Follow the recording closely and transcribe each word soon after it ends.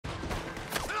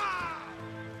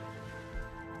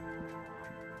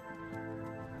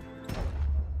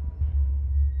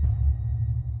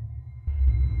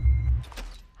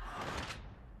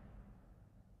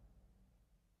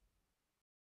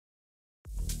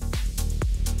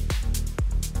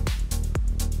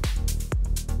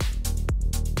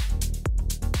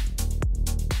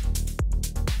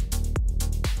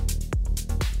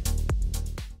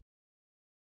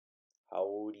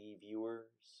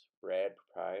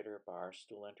Writer,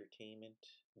 Barstool Entertainment,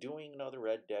 doing another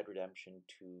Red Dead Redemption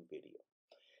 2 video.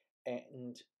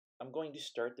 And I'm going to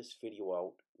start this video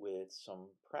out with some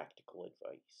practical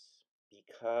advice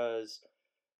because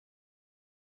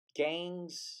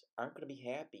gangs aren't going to be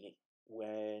happy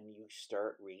when you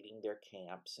start raiding their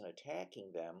camps and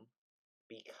attacking them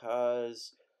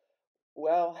because,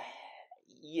 well,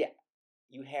 yeah,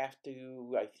 you have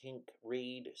to, I think,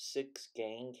 raid 6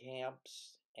 gang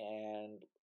camps and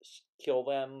kill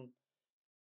them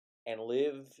and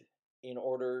live in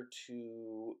order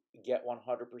to get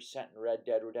 100% in Red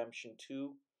Dead Redemption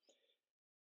 2.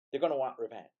 They're going to want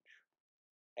revenge.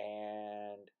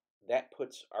 And that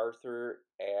puts Arthur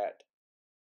at,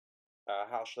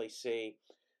 how shall I say,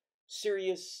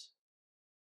 serious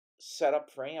setup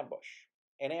for ambush.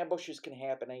 And ambushes can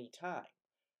happen anytime.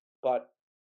 But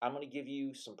I'm going to give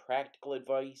you some practical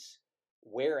advice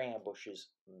where ambushes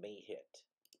may hit.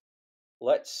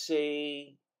 Let's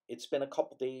say it's been a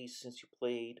couple days since you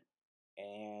played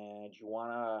and you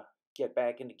want to get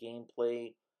back into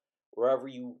gameplay wherever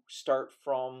you start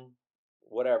from,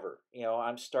 whatever. You know,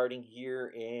 I'm starting here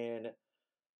in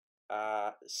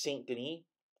Saint Denis.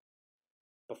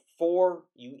 Before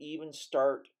you even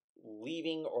start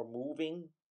leaving or moving,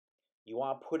 you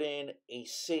want to put in a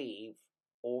save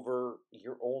over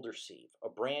your older save, a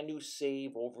brand new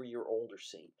save over your older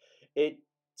save.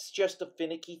 It's just a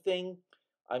finicky thing.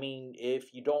 I mean,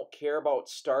 if you don't care about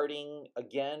starting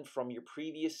again from your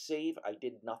previous save, I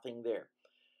did nothing there.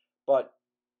 But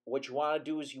what you want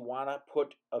to do is you want to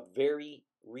put a very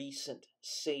recent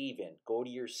save in. Go to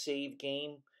your save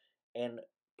game and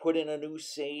put in a new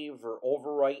save or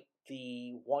overwrite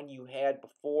the one you had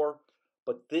before.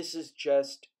 But this is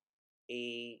just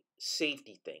a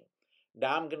safety thing.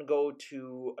 Now I'm going to go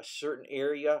to a certain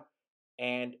area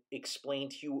and explain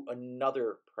to you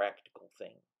another practical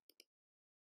thing.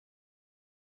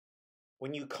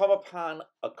 When you come upon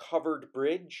a covered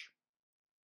bridge,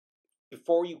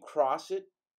 before you cross it,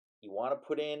 you want to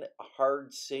put in a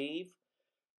hard save.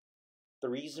 The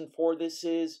reason for this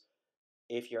is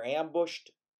if you're ambushed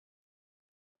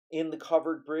in the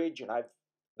covered bridge, and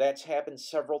that's happened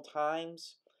several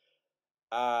times,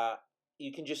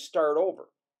 you can just start over.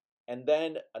 And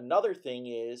then another thing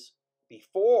is,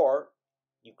 before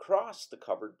you cross the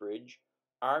covered bridge,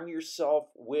 arm yourself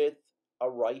with a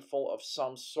rifle of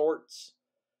some sorts.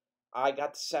 I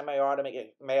got the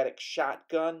semi-automatic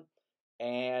shotgun,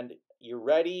 and you're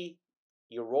ready,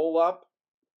 you roll up.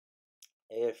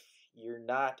 If you're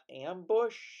not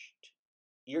ambushed,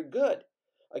 you're good.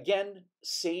 Again,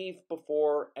 save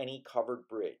before any covered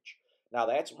bridge. Now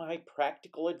that's my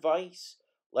practical advice.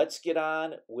 Let's get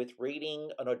on with raiding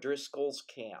an O'Driscoll's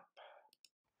camp.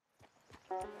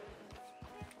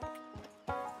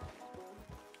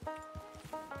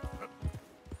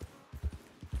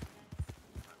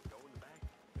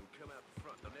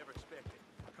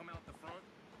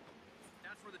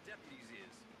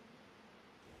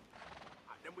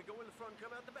 Then we go in the front and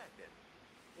come out the back then.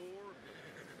 Or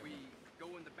we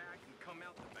go in the back and come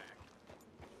out the back.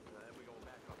 Then we go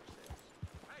back up the stairs.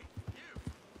 Hey, you!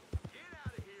 Get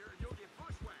out of here and you'll get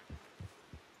bushwhacked.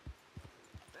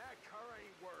 That car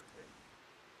ain't worth it.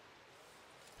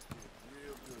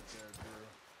 Real good there, girl.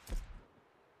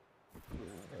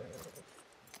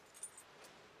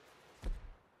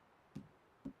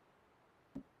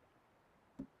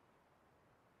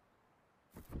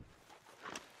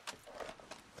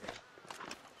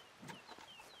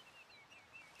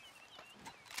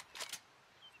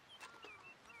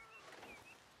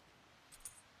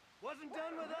 Wasn't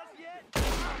done with us yet?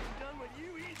 Wasn't done with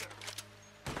you either.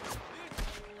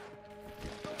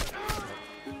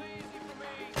 Easy for me.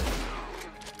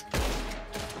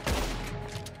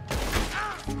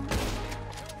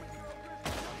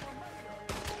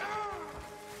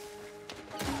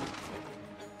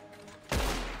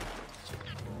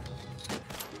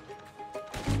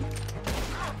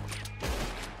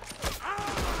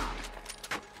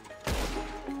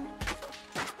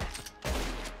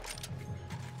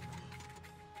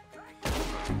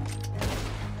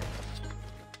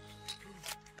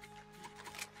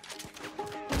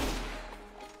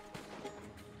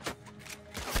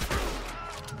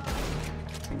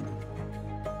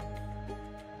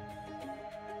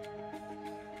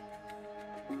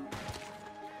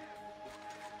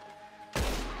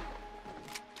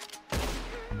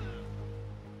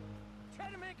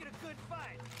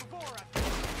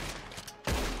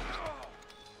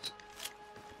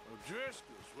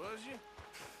 O'Driscoll's, was you?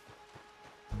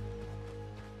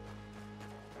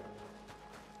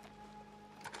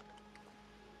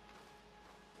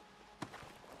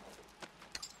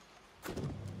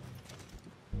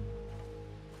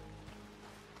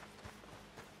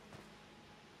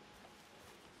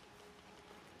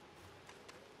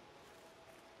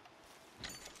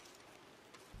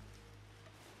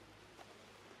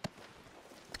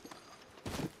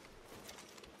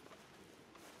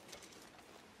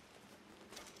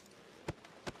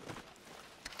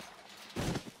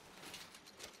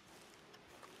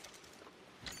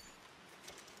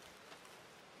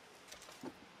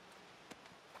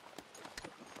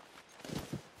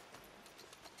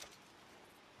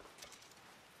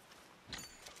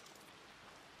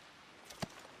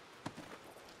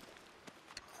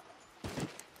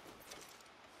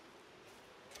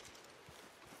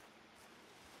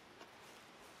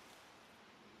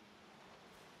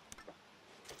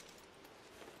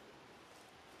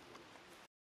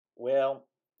 Well,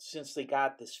 since they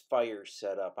got this fire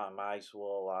set up, I might as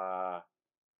well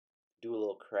do a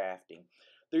little crafting.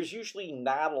 There's usually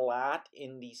not a lot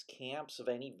in these camps of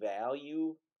any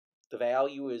value. The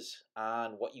value is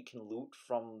on what you can loot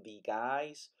from the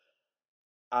guys.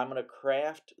 I'm going to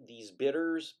craft these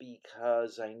bitters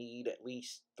because I need at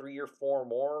least 3 or 4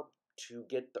 more to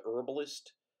get the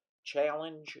herbalist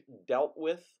challenge dealt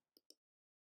with.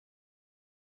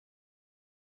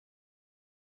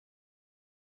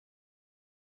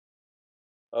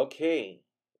 Okay,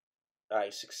 I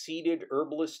succeeded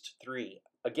herbalist 3.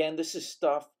 Again, this is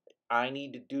stuff I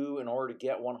need to do in order to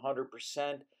get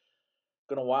 100%.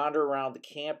 Gonna wander around the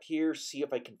camp here, see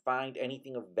if I can find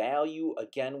anything of value.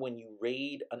 Again, when you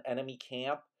raid an enemy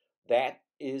camp, that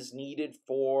is needed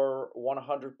for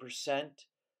 100%.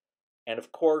 And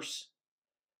of course,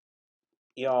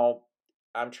 you know,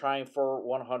 I'm trying for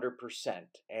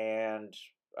 100%, and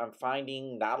I'm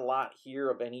finding not a lot here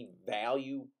of any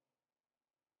value.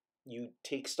 You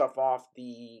take stuff off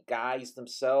the guys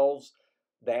themselves,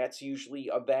 that's usually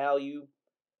a value.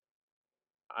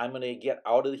 I'm gonna get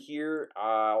out of here.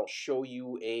 I'll show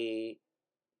you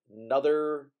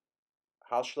another,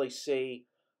 how shall I say,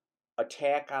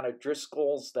 attack on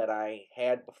O'Driscoll's that I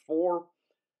had before,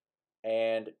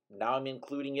 and now I'm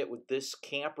including it with this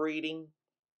camp rating.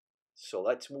 So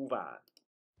let's move on.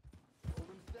 Hold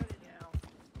 'em steady now.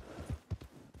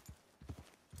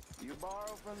 You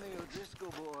borrow from the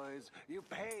O'Driscoll boys, you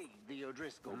pay the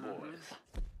O'Driscoll boys.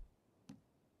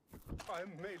 I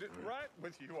made it right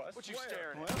with you, I What you swear.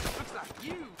 staring at? Well, Looks like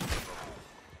you.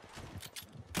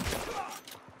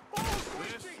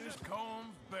 This is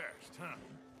Combs' best, huh?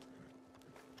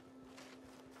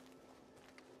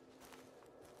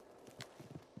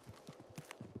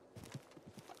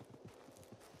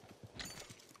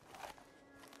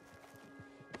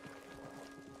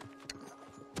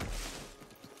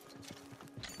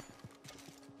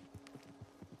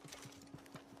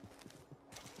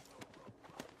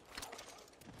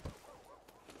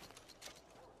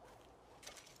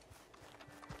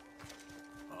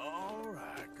 All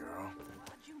right, girl.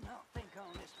 Why'd you not think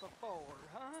on this before,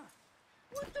 huh?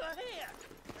 What the heck?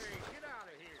 Hey, get out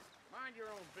of here. Mind your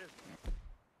own business.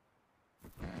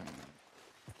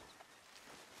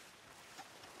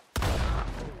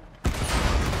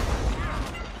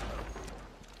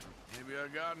 Maybe I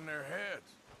got in their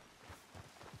heads.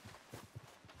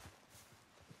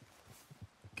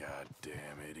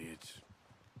 Goddamn idiots.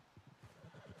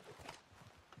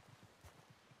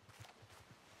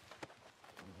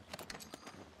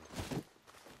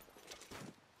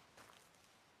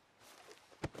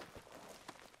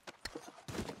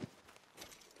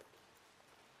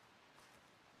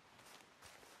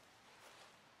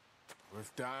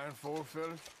 Worth dying for,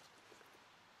 fellas?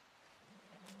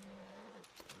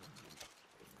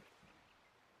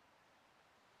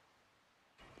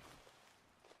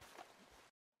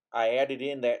 I added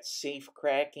in that safe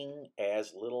cracking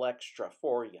as a little extra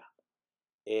for you.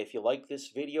 If you like this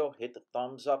video, hit the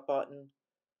thumbs up button.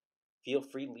 Feel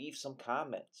free to leave some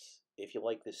comments. If you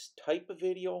like this type of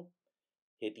video,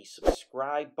 hit the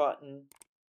subscribe button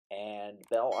and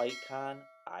bell icon.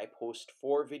 I post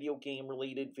 4 video game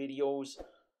related videos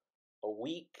a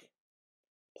week,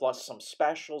 plus some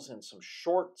specials and some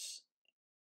shorts,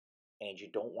 and you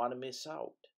don't want to miss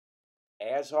out.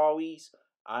 As always,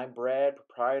 I'm Brad,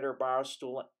 proprietor of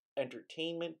Barstool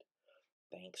Entertainment.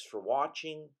 Thanks for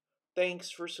watching,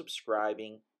 thanks for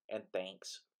subscribing, and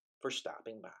thanks for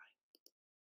stopping by.